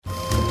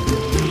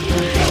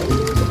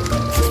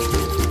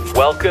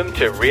Welcome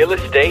to Real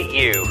Estate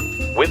U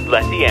with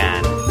Letty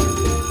Ann.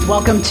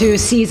 Welcome to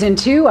Season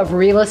 2 of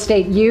Real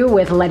Estate U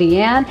with Letty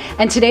Ann.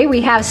 And today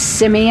we have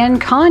Simeon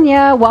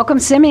Kanya. Welcome,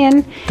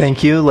 Simeon.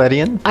 Thank you,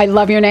 Letty Ann. I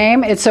love your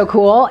name. It's so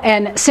cool.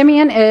 And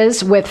Simeon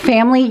is with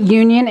Family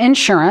Union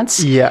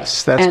Insurance.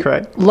 Yes, that's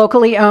correct.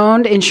 Locally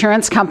owned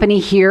insurance company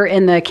here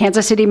in the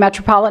Kansas City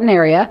metropolitan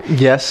area.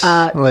 Yes,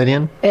 Letty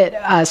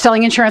Ann.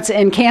 Selling insurance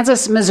in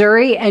Kansas,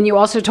 Missouri, and you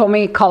also told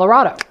me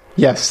Colorado.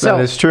 Yes, that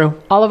is true.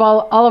 All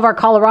of our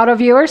Colorado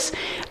viewers,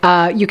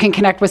 you can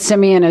connect with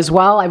Simeon as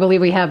well. I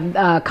believe we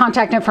have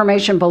contact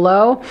information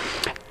below.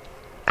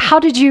 How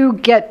did you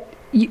get?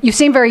 You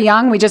seem very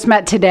young. We just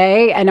met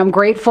today, and I'm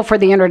grateful for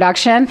the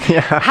introduction. Yeah.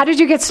 How did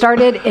you get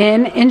started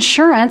in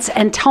insurance?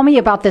 And tell me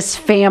about this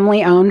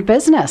family-owned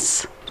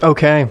business.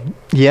 Okay.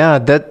 Yeah,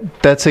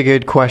 that's a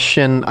good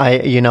question. I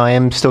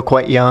am still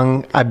quite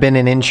young. I've been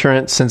in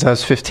insurance since I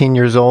was 15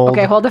 years old.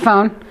 Okay, hold the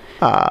phone.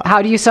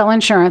 How do you sell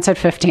insurance at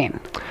 15?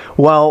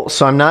 Well,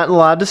 so I'm not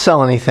allowed to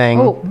sell anything.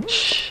 Oh.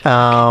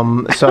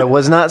 So I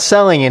was not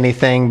selling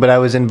anything, but I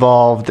was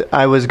involved.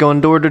 I was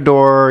going door to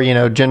door,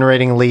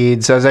 generating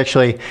leads. I was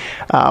actually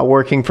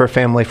working for a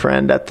family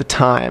friend at the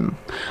time.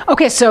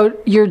 Okay, so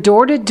you're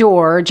door to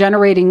door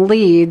generating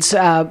leads.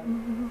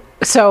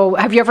 So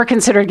have you ever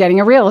considered getting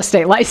a real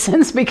estate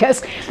license?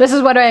 Because this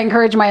is what I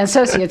encourage my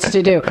associates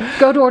to do.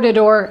 Go door to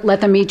door,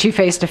 let them meet you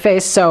face to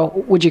face.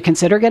 So would you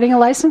consider getting a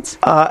license?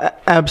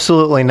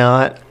 Absolutely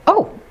not.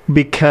 Oh.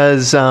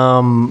 Because,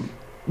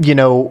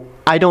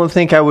 I don't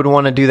think I would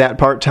want to do that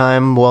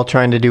part-time while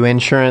trying to do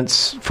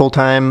insurance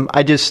full-time.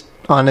 I just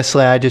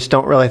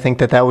don't really think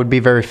that would be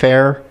very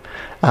fair,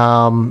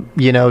 to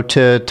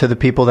the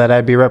people that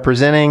I'd be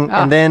representing.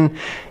 And then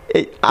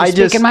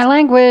speaking my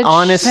language,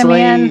 honestly,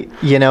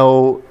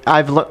 Simeon.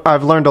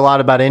 I've learned a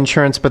lot about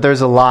insurance, but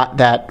there's a lot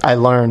that I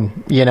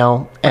learn,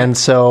 and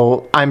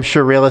so I'm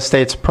sure real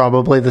estate's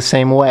probably the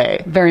same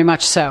way. Very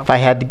much so. If I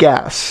had to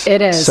guess.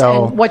 It is.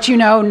 So, and what you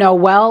know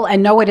well,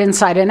 and know it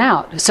inside and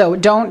out. So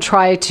don't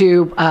try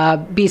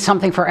to be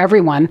something for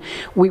everyone.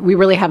 We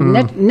really have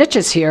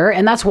niches here,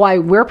 and that's why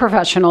we're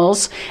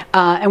professionals,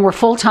 and we're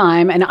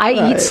full-time, and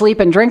I eat, sleep,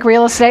 and drink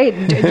real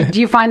estate. Do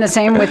you find the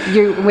same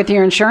with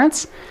your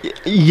insurance?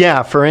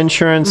 Yeah, for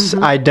insurance,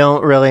 I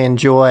don't really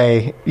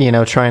enjoy,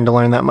 trying to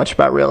learn that much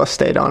about real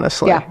estate,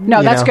 honestly. Yeah,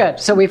 no, that's good.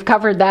 So we've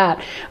covered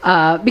that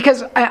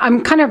because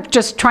I'm kind of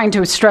just trying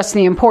to stress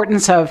the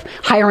importance of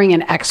hiring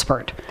an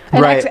expert.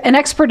 An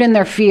expert in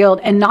their field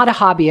and not a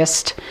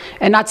hobbyist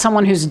and not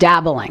someone who's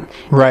dabbling.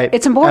 Right.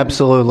 It's important.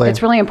 Absolutely.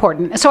 It's really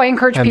important. So I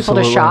encourage people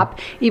to shop,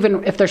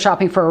 even if they're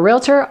shopping for a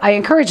realtor. I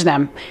encourage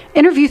them,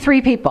 interview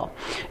 3 people.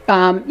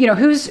 Who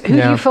do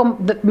you feel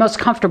the most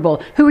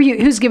comfortable?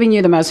 Who's giving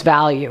you the most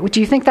value?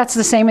 Do you think that's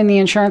the same in the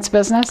insurance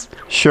business?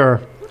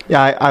 Sure.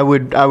 Yeah, I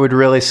would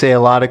really say a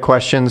lot of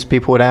questions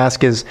people would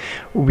ask is,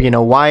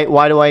 why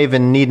do I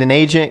even need an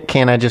agent?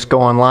 Can't I just go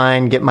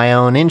online, get my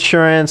own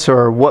insurance?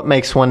 Or what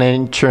makes one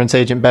insurance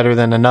agent better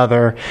than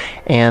another?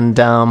 And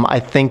I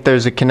think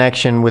there's a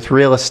connection with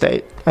real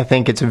estate. I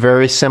think it's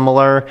very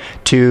similar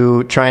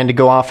to trying to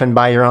go off and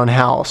buy your own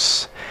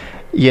house.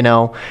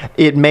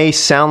 It may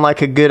sound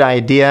like a good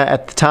idea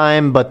at the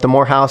time, but the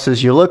more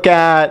houses you look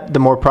at, the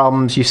more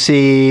problems you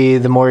see,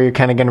 the more you're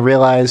kind of going to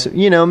realize,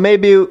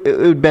 maybe it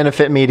would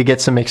benefit me to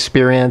get some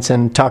experience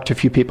and talk to a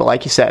few people,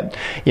 like you said,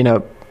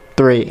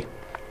 3,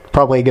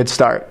 probably a good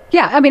start.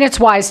 Yeah, I mean, it's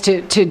wise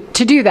to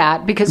do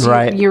that because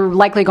you're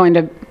likely going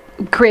to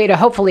create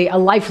hopefully a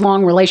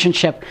lifelong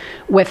relationship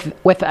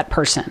with that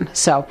person.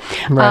 So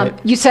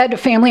you said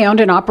family owned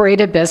and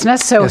operated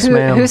business. So yes,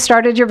 who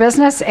started your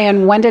business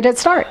and when did it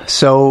start?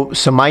 So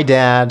my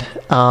dad,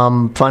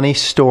 funny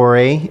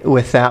story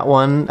with that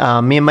one.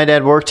 Me and my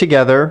dad worked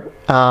together.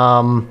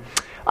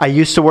 I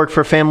used to work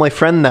for a family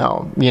friend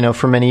though,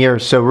 for many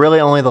years. So really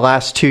only the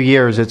last 2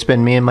 years it's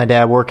been me and my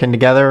dad working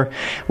together.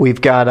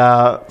 We've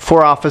got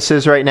 4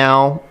 offices right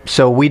now.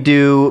 So we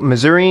do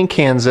Missouri and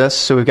Kansas.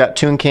 So we've got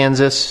 2 in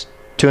Kansas,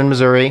 2 in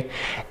Missouri.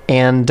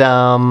 And,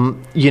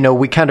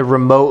 we kind of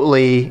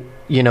remotely,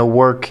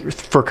 work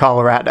for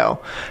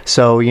Colorado.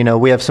 So,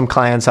 we have some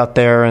clients out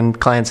there and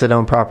clients that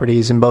own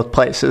properties in both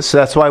places. So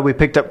that's why we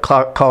picked up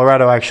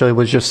Colorado actually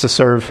was just to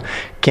serve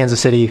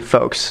Kansas City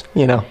folks,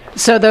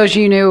 So those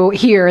you knew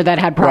here that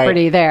had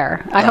property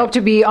there. I hope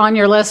to be on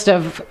your list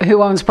of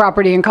who owns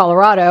property in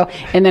Colorado.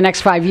 In the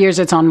next 5 years,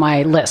 it's on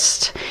my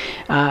list.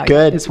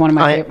 Good. It's one of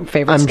my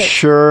favorite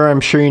states.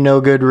 I'm sure you know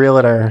a good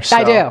realtor. So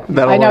I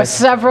do. I know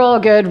several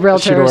good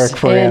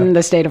realtors in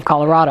the state of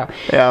Colorado.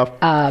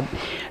 Yeah.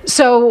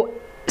 So,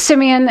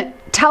 Simeon,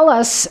 tell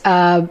us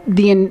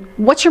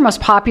what's your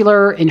most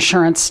popular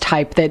insurance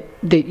type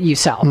that you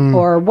sell,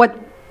 or what?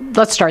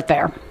 Let's start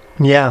there.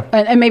 Yeah.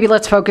 And maybe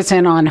let's focus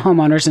in on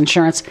homeowners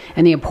insurance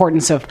and the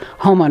importance of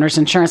homeowners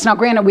insurance. Now,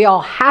 granted, we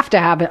all have to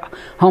have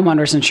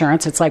homeowners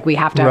insurance. It's like we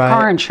have to have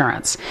car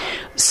insurance.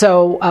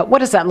 So what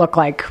does that look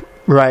like?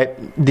 Right.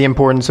 The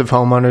importance of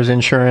homeowners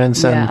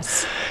insurance. And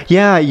yes.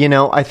 Yeah,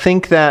 I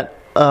think that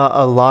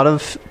a lot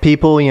of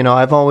people,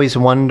 I've always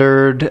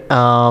wondered,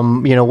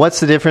 what's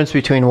the difference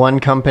between one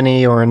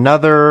company or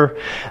another?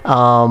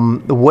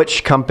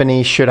 Which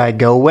company should I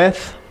go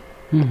with?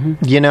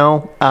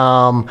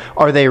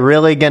 Are they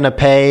really going to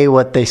pay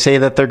what they say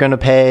that they're going to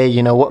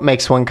pay? What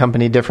makes one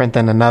company different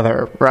than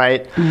another,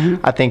 right?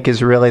 I think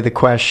is really the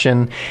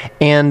question.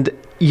 And,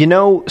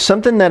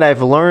 something that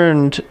I've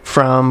learned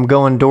from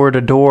going door to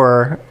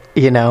door,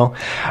 you talk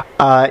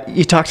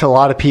to a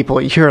lot of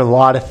people, you hear a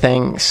lot of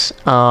things.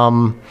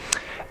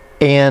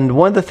 And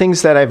one of the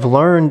things that I've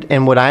learned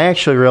and what I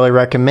actually really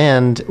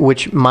recommend,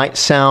 which might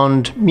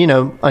sound,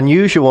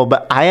 unusual,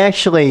 but I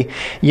actually,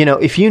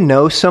 if you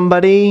know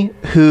somebody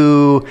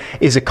who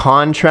is a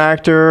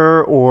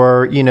contractor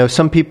or,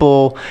 some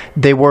people,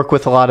 they work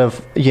with a lot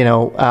of,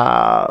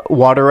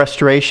 water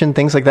restoration,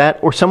 things like that,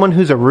 or someone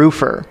who's a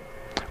roofer.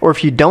 Or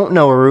if you don't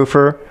know a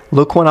roofer,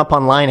 look one up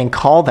online and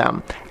call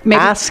them. Maybe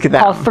ask them.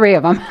 Call 3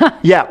 of them.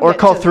 Yeah, or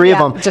call 3 of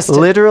them.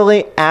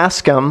 Literally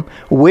ask them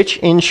which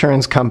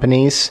insurance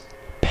companies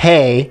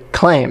pay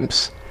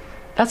claims.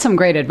 That's some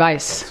great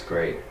advice. That's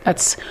great.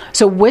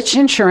 So which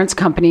insurance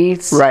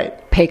companies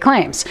pay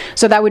claims?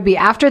 So that would be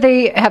after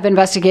they have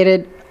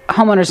investigated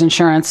homeowners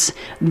insurance,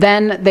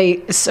 then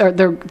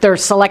they're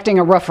selecting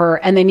a roofer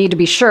and they need to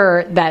be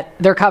sure that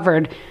they're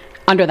covered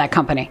under that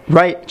company.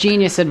 Right.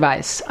 Genius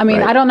advice. I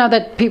mean, I don't know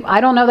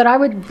that I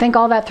would think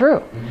all that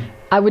through.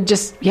 I would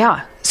just,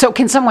 So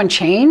can someone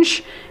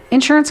change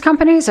insurance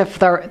companies if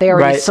they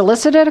already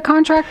solicited a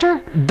contractor?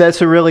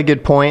 That's a really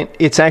good point.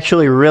 It's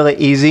actually really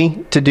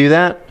easy to do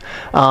that.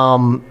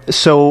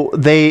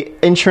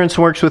 Insurance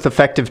works with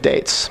effective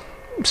dates.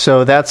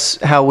 So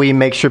that's how we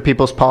make sure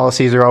people's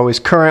policies are always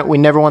current. We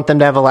never want them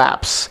to have a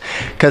lapse,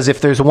 because if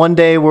there's one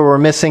day where we're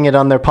missing it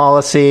on their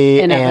policy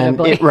and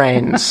it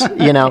rains,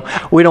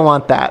 we don't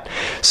want that.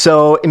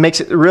 So it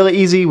makes it really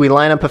easy. We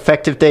line up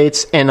effective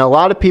dates, and a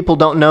lot of people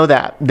don't know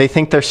that. They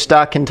think they're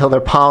stuck until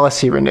their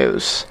policy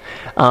renews.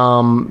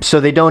 So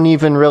they don't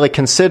even really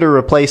consider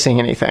replacing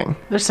anything.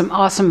 There's some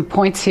awesome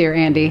points here,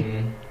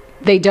 Andy.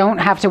 They don't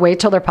have to wait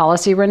till their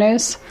policy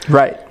renews.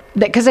 Right.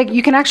 Because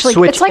you can actually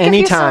switch it's like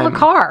anytime. If you sold a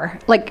car,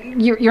 like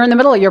you're in the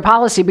middle of your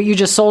policy, but you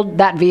just sold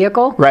that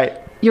vehicle. Right.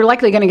 You're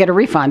likely going to get a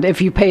refund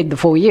if you paid the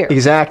full year.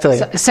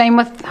 Exactly. Same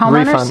with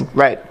homeowners. Refund.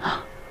 Right.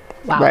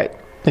 Wow. Right.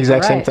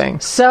 Exact same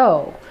thing.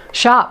 So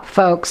shop,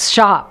 folks,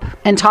 shop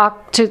and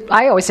talk to.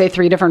 I always say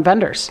 3 different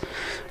vendors.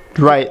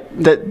 Right.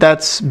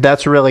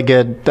 That's really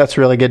good. That's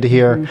really good to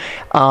hear.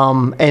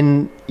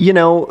 And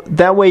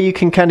that way you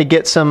can kind of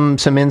get some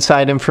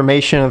inside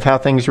information of how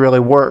things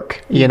really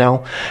work.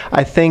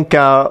 I think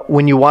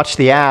when you watch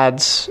the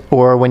ads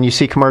or when you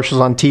see commercials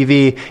on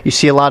TV, you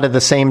see a lot of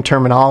the same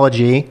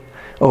terminology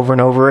over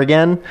and over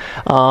again.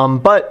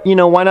 But,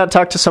 why not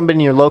talk to somebody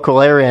in your local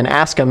area and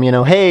ask them,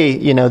 hey,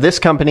 this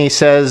company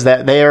says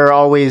that they're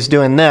always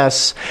doing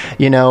this.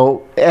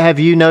 Have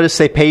you noticed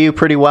they pay you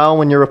pretty well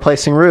when you're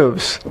replacing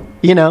roofs?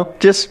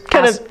 Just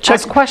kind of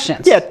ask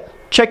questions. Yeah.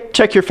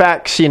 Check your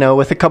facts,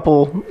 with a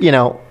couple,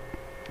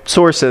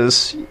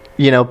 sources,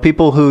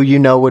 people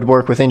who would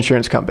work with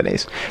insurance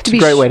companies. It's a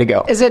great way to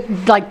go. Is it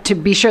like to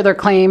be sure their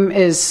claim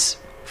is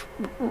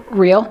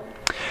real?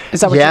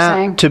 Is that what you're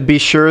saying? To be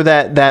sure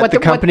that the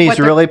companies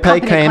really pay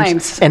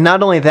claims. And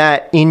not only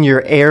that, in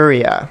your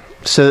area.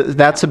 So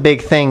that's a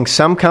big thing.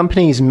 Some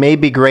companies may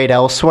be great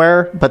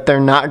elsewhere, but they're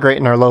not great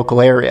in our local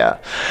area.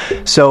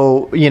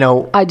 So,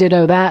 I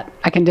ditto that.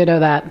 I can ditto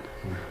that.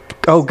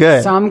 Oh,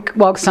 good.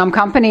 Some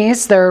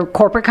companies, they're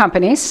corporate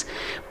companies,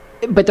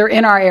 but they're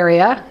in our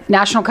area,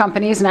 national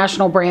companies,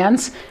 national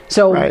brands.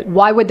 So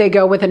why would they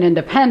go with an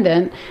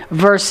independent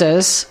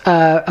versus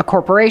a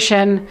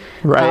corporation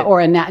or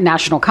a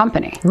national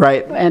company?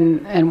 Right.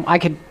 And I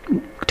could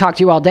talk to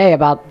you all day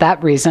about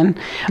that reason.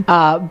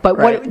 But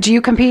what do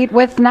you compete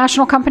with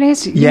national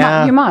companies?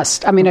 You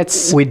must. I mean,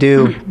 we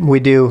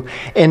do.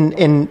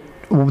 And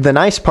the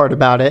nice part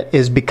about it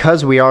is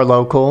because we are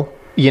local.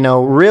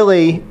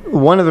 Really,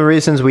 one of the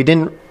reasons we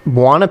didn't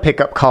want to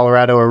pick up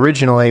Colorado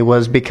originally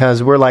was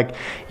because we're like,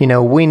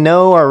 we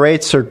know our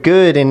rates are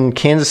good in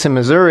Kansas and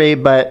Missouri,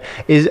 but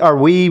are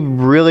we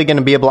really going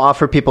to be able to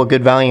offer people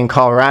good value in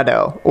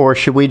Colorado? Or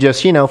should we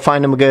just,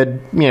 find them a good,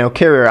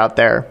 carrier out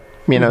there,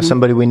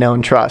 somebody we know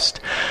and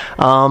trust?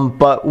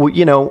 But,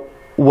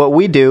 what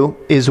we do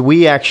is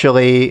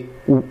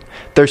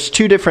there's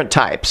 2 different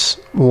types.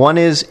 One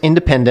is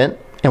independent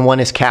and one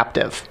is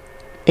captive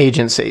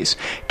agencies.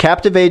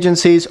 Captive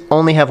agencies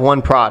only have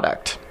one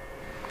product.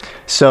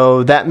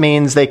 So that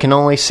means they can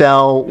only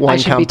sell one company. I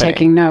should be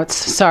taking notes.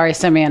 Sorry,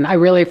 Simeon. I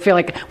really feel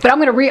like, but I'm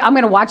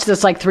going to watch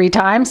this like 3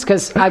 times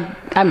because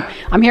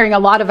I'm hearing a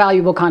lot of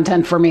valuable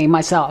content for me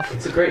myself.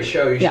 It's a great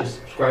show. You should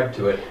subscribe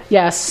to it.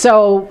 Yes.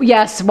 So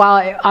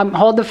while I'm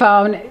hold the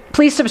phone,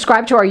 please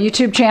subscribe to our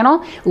YouTube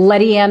channel,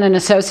 Letty Ann and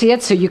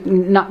Associates, so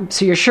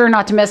you're sure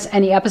not to miss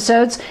any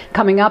episodes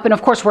coming up. And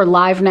of course, we're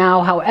live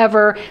now.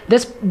 However,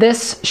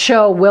 this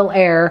show will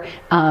air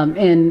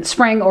in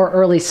spring or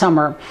early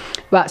summer.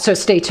 So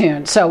stay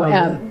tuned.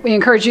 So we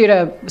encourage you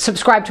to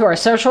subscribe to our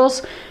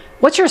socials.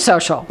 What's your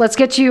social? Let's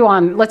get you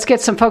on. Let's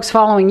get some folks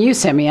following you,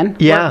 Simeon.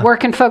 Yeah. Where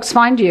can folks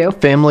find you?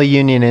 Family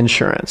Union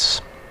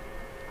Insurance.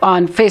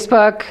 On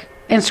Facebook,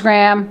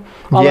 Instagram,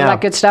 all of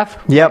that good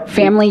stuff? Yep.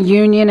 Family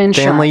Union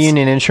Insurance. Family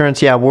Union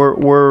Insurance. Yeah,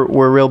 we're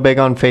real big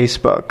on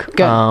Facebook.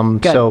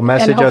 Good. Good. So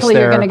message and hopefully us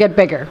there. you're going to get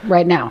bigger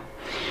right now.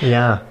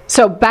 Yeah.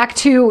 So back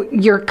to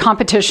your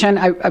competition,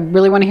 I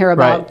really want to hear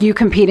about you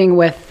competing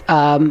with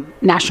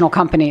national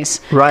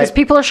companies. Right. Because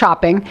people are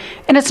shopping,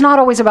 and it's not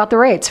always about the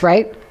rates,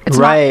 right? It's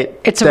right. Not,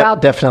 it's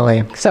about...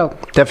 Definitely. So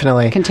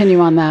definitely. Continue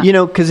on that.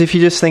 Because if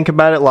you just think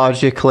about it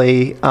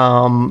logically,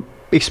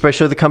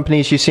 especially the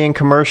companies you see in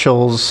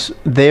commercials,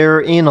 they're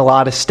in a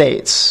lot of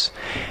states.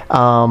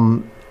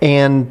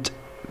 And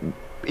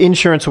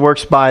insurance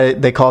works by,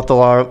 they call it the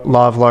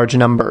law of large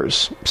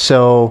numbers.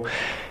 So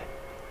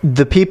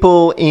the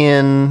people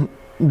in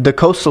the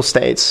coastal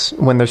states,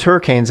 when there's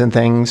hurricanes and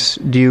things,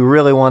 do you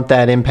really want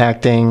that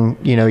impacting,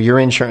 your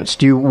insurance?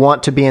 Do you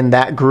want to be in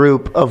that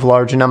group of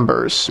large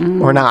numbers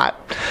or not?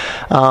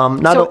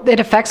 So it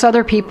affects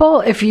other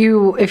people if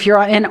you're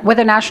with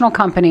a national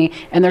company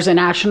and there's a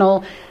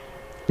national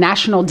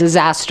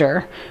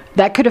disaster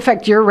that could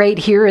affect your rate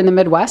here in the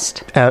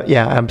Midwest?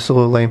 Yeah,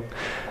 absolutely.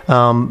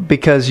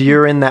 Because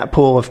you're in that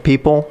pool of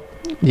people.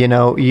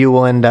 You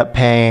will end up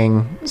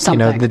paying,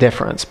 the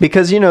difference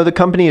because, the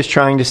company is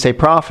trying to stay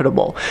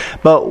profitable.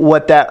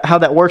 But how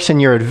that works in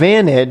your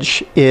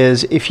advantage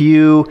is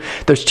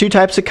there's two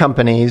types of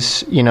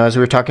companies, as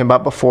we were talking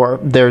about before.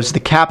 There's the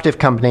captive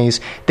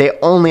companies. They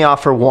only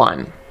offer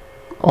one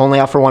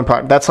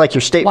product. That's like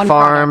your State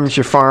Farms,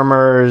 your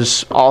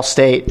Farmers,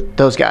 Allstate,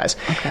 those guys.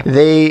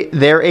 Okay.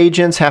 Their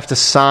agents have to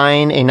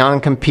sign a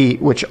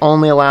non-compete, which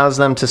only allows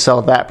them to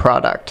sell that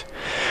product.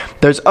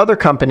 There's other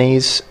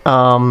companies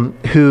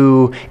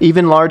who,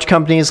 even large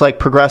companies like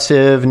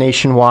Progressive,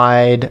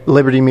 Nationwide,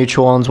 Liberty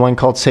Mutual owns one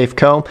called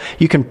Safeco.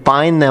 You can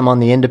find them on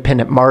the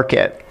independent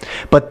market,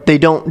 but they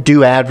don't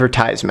do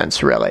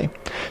advertisements really.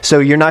 So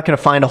you're not going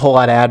to find a whole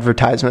lot of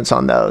advertisements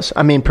on those.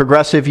 I mean,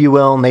 Progressive you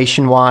will,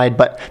 Nationwide,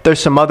 but there's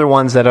some other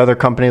ones that other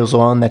companies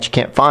will own that you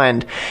can't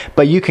find.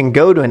 But you can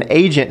go to an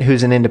agent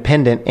who's an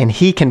independent and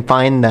he can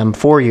find them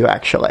for you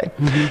actually.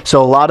 Mm-hmm.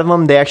 So a lot of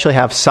them, they actually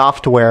have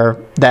software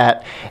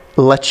that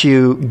lets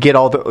you get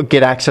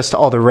access to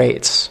all the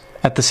rates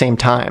at the same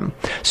time.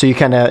 So you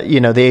kind of,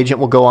 the agent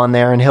will go on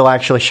there and he'll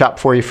actually shop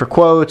for you for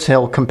quotes.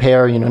 He'll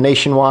compare,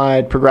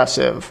 Nationwide,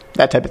 Progressive,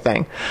 that type of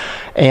thing.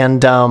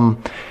 And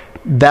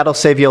that'll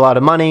save you a lot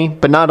of money.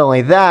 But not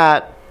only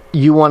that,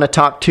 you want to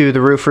talk to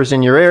the roofers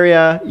in your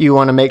area. You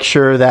want to make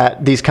sure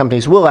that these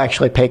companies will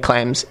actually pay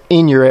claims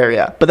in your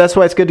area. But that's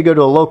why it's good to go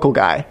to a local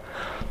guy.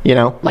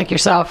 Like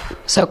yourself.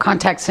 So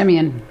contact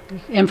Simeon.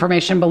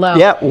 Information below.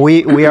 Yeah,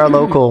 we are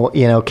local,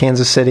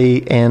 Kansas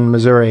City and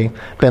Missouri.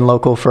 Been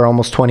local for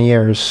almost 20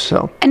 years.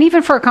 So. And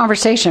even for a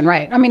conversation,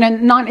 right? I mean,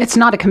 it's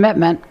not a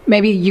commitment.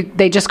 Maybe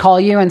they just call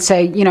you and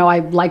say, I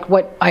like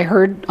what I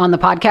heard on the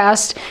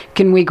podcast.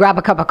 Can we grab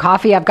a cup of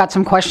coffee? I've got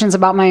some questions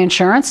about my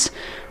insurance.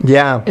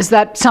 Yeah. Is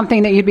that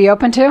something that you'd be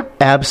open to?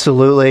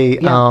 Absolutely.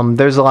 Yeah.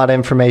 There's a lot of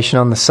information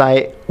on the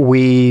site.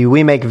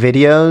 We make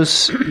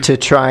videos to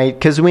try,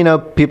 because we know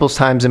people's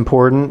time's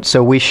important,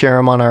 so we share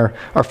them on our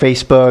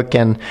Facebook,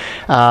 and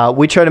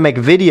we try to make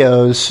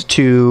videos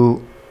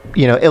to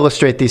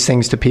illustrate these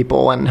things to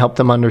people and help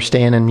them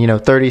understand in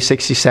 30,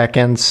 60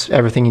 seconds,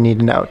 everything you need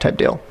to know type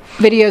deal.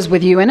 Videos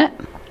with you in it?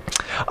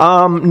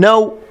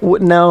 No.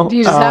 Do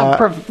you just have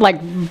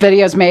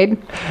videos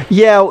made?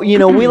 Yeah,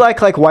 we like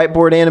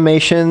whiteboard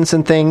animations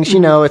and things.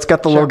 It's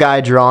got the little guy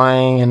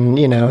drawing, and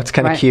it's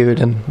kind of cute.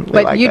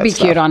 But you'd be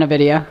cute on a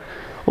video.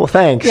 Well,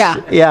 thanks.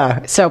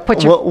 Yeah. So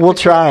we'll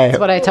try. That's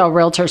what I tell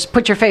realtors.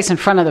 Put your face in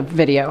front of the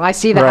video. I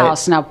see the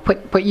house now.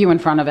 Put you in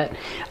front of it,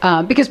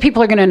 because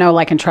people are going to know,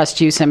 like, and trust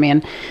you,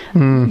 Simeon.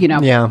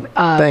 Yeah.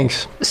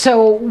 Thanks.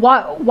 So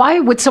why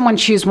would someone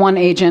choose one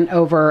agent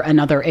over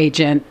another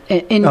agent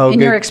in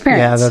your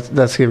experience? Yeah,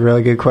 that's a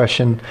really good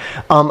question.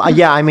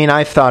 Yeah, I mean,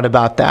 I've thought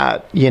about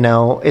that.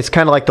 It's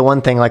kind of like the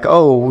one thing, like,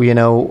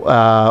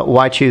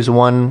 why choose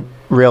one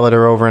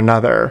realtor over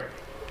another?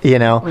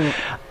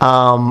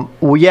 Well,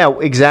 yeah,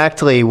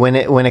 exactly. When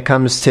it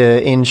comes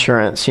to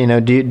insurance, do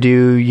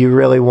you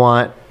really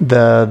want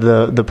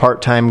the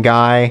part-time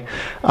guy?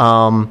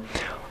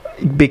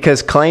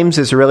 Because claims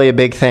is really a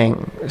big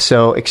thing.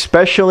 So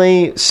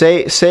especially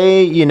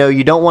say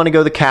you don't want to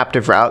go the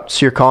captive route,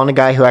 so you're calling a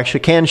guy who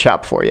actually can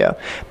shop for you.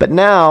 But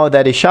now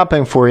that he's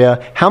shopping for you,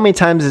 how many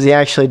times has he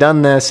actually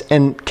done this,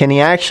 and can he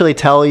actually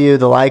tell you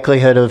the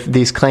likelihood of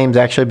these claims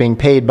actually being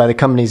paid by the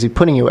companies he's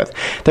putting you with?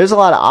 There's a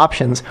lot of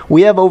options.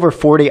 We have over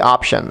 40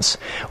 options.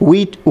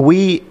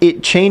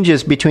 It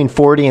changes between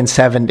 40 and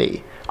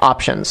 70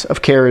 options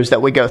of carriers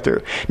that we go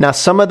through. Now,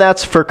 some of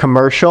that's for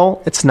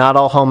commercial. It's not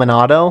all home and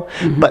auto,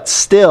 but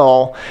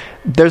still,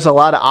 there's a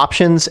lot of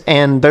options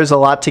and there's a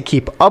lot to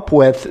keep up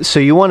with. So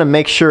you want to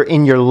make sure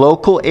in your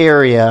local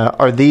area,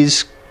 are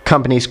these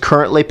companies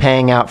currently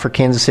paying out for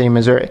Kansas City,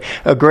 Missouri?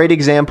 A great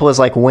example is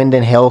like wind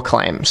and hail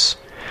claims.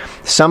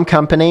 Some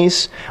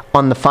companies,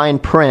 on the fine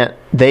print,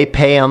 they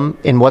pay them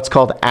in what's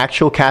called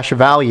actual cash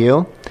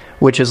value,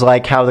 which is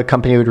like how the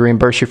company would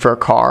reimburse you for a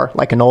car.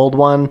 Like an old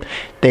one,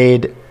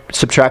 they'd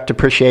subtract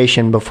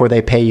depreciation before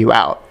they pay you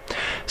out.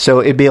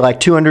 So it'd be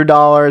like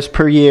 $200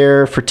 per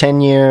year for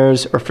 10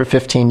 years or for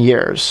 15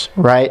 years,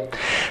 right?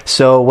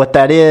 So what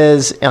that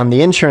is on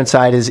the insurance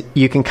side is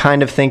you can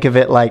kind of think of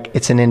it like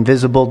it's an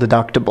invisible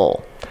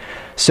deductible.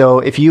 So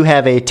if you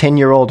have a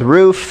 10-year-old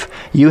roof,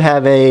 you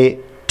have a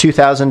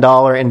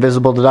 $2,000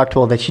 invisible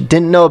deductible that you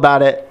didn't know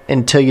about it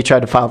until you tried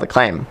to file the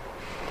claim.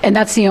 And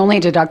that's the only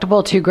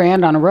deductible,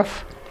 $2,000 on a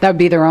roof? That would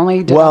be their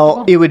only deductible?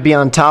 Well, it would be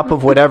on top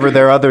of whatever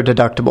their other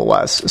deductible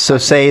was. So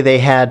say they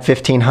had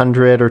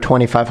 $1,500 or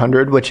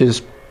 $2,500, which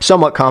is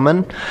somewhat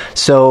common.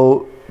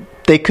 So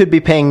they could be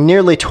paying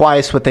nearly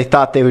twice what they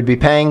thought they would be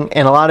paying.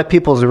 And a lot of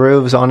people's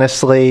roofs,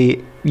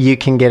 honestly, you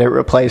can get it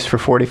replaced for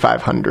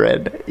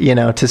 $4,500,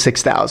 to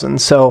 $6,000.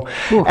 So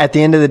at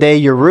the end of the day,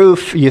 your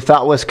roof you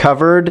thought was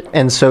covered,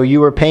 and so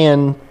you were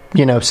paying,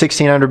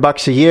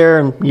 $1,600 a year,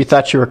 and you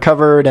thought you were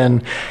covered,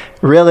 and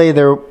really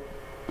there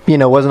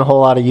wasn't a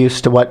whole lot of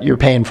use to what you're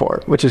paying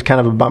for, which is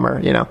kind of a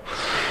bummer,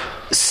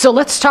 So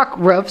let's talk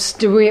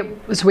roofs. We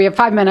have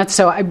 5 minutes,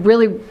 so I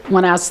really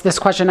want to ask this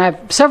question. I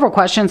have several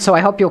questions, so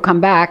I hope you'll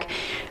come back.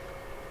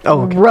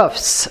 Oh, okay.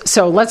 Roofs.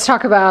 So let's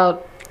talk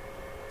about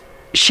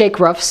shake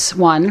roofs,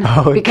 one.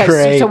 Oh, because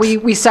great. So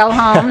we sell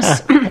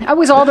homes. It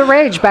was all the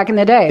rage back in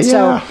the day.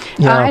 Yeah.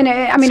 So and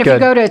I mean, if good. you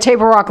go to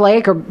Table Rock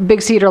Lake or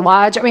Big Cedar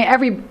Lodge, I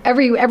mean,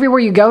 everywhere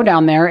you go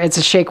down there, it's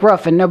a shake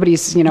roof, and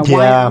nobody's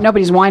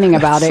nobody's whining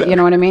about it. You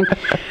know what I mean?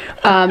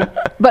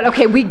 But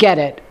okay, we get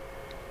it.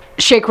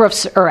 Shake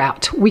roofs are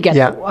out. We get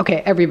that.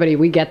 Okay, everybody,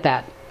 we get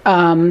that.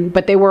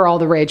 But they were all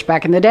the rage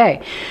back in the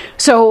day.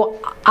 So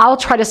I'll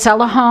try to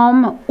sell a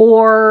home,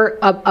 or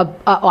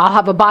I'll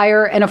have a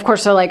buyer, and of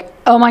course they're like,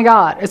 oh my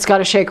God, it's got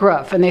a shake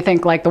roof. And they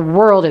think like the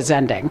world is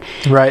ending.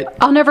 Right.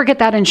 I'll never get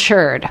that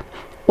insured.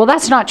 Well,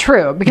 that's not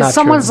true, because Not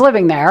someone's true.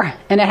 living there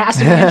and it has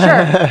to be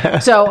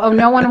insured. So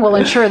no one will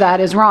insure that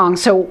is wrong.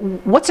 So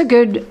what's a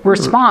good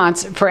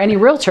response for any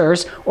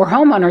realtors or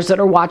homeowners that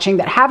are watching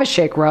that have a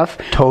shake roof?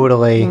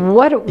 Totally.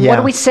 What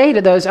do we say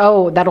to those?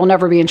 Oh, that'll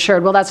never be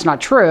insured. Well, that's not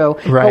true.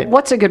 Right. But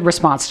what's a good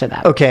response to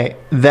that? Okay,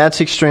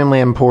 that's extremely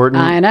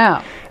important. I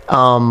know.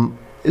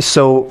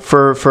 So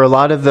for a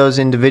lot of those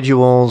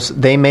individuals,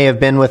 they may have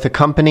been with a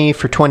company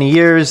for 20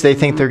 years. They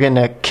think they're getting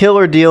a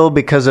killer deal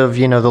because of,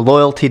 the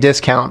loyalty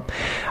discount.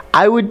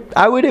 I would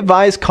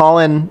advise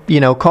calling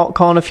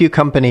a few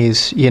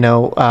companies,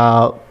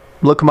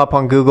 look them up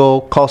on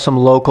Google, call some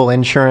local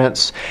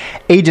insurance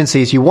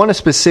agencies. You want to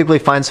specifically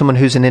find someone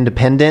who's an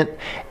independent.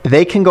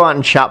 They can go out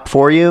and shop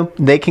for you.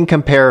 They can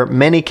compare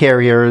many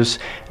carriers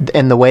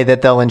in the way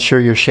that they'll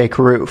insure your shake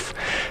roof.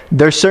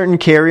 There's certain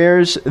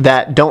carriers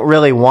that don't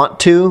really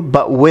want to,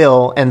 but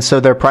will, and so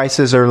their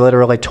prices are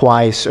literally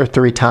twice or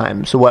three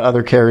times what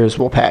other carriers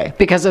will pay.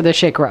 Because of the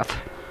shake roof.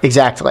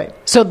 Exactly.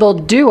 So they'll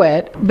do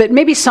it, but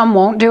maybe some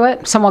won't do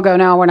it. Some will go,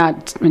 no, we're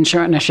not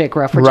insuring a shake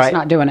roof. We're just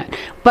not doing it.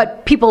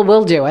 But people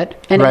will do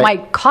it, and it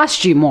might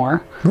cost you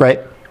more. Right.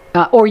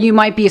 Or you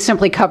might be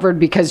simply covered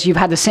because you've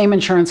had the same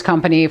insurance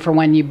company for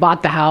when you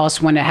bought the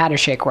house when it had a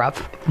shake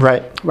roof.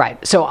 Right.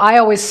 Right. So I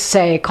always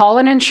say, call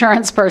an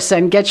insurance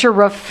person, get your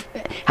roof.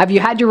 Have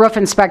you had your roof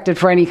inspected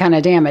for any kind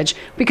of damage?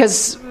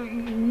 Because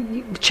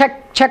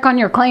check on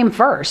your claim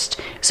first.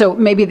 So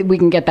maybe we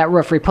can get that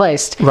roof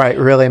replaced. Right.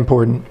 Really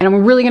important. And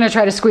I'm really going to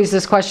try to squeeze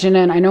this question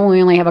in. I know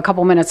we only have a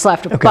couple minutes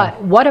left,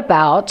 but what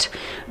about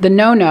the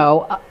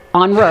no-no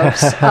on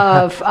roofs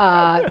of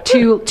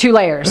two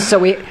layers? So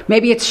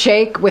maybe it's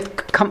shake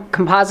with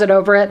composite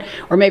over it,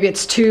 or maybe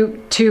it's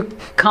two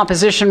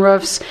composition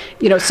roofs.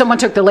 Someone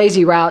took the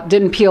lazy route,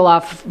 didn't peel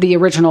off the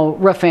original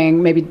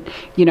roofing, maybe,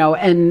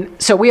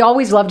 and so we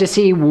always love to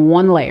see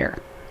one layer.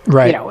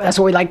 Right. That's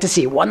what we like to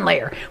see, one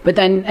layer. But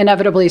then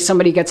inevitably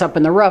somebody gets up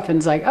in the roof and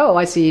is like, oh,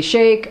 I see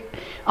shake,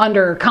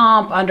 under,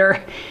 comp,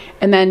 under,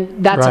 and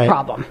then that's a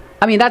problem.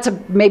 I mean, that's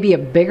maybe a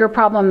bigger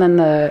problem than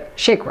the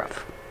shake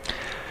roof.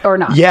 Or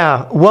not.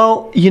 Yeah.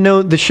 Well,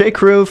 the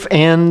shake roof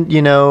and,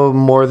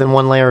 more than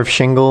one layer of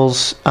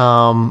shingles,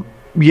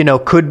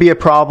 could be a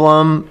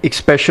problem,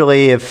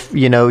 especially if,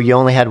 you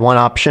only had one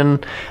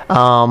option.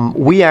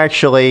 We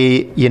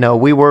actually,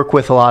 we work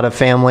with a lot of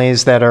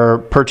families that are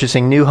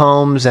purchasing new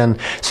homes, and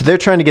so they're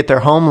trying to get their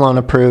home loan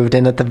approved,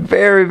 and at the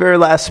very, very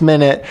last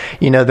minute,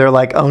 they're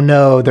like, oh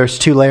no, there's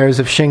 2 layers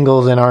of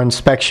shingles and our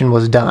inspection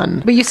was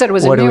done. But you said it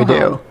was what a new do we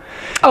home. Do?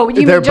 Oh,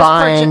 you they're mean just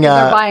buying,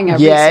 they're buying a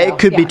yeah, resale. it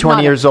could be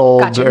 20 years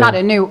old. Gotcha. Not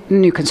a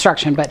new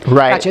construction, but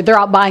right. Gotcha. They're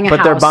out buying a house.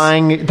 But they're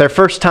buying their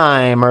first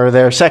time or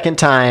their second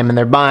time, and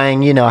they're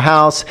buying, a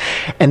house,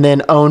 and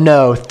then, oh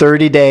no,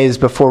 30 days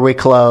before we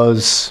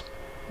close,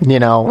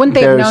 Wouldn't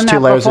they have there's known 2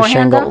 that layers of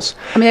beforehand, shingles. Though?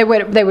 I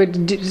mean, they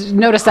would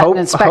notice that in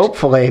inspection.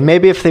 Hopefully.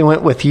 Maybe if they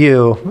went with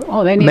you.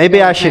 Oh, they need maybe to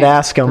go I with should me,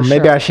 ask them. for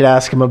Maybe sure. I should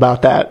ask them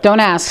about that. Don't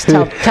ask.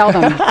 Tell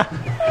them.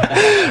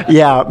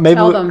 Yeah, maybe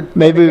Tell them.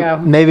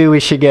 maybe we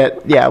should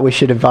we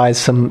should advise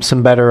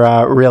some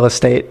better real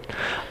estate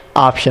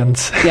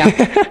options. Yeah.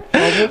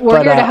 Well, we're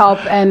But, here to help.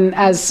 And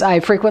as I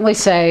frequently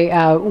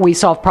say, we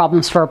solve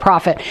problems for a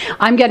profit.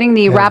 I'm getting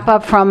the wrap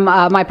up from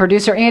my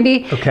producer,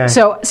 Andy. Okay.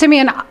 So,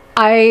 Simeon,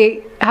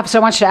 I have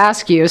so much to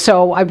ask you,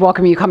 so I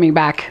welcome you coming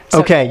back. So,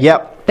 Okay,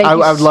 yep. I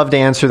would love to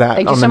answer that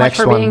Thank on you the so much next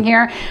for one. being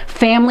here.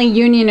 Family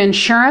Union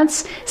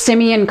Insurance,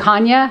 Simeon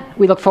Kanya.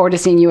 We look forward to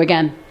seeing you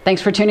again.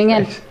 Thanks for tuning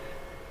in.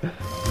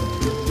 Thanks.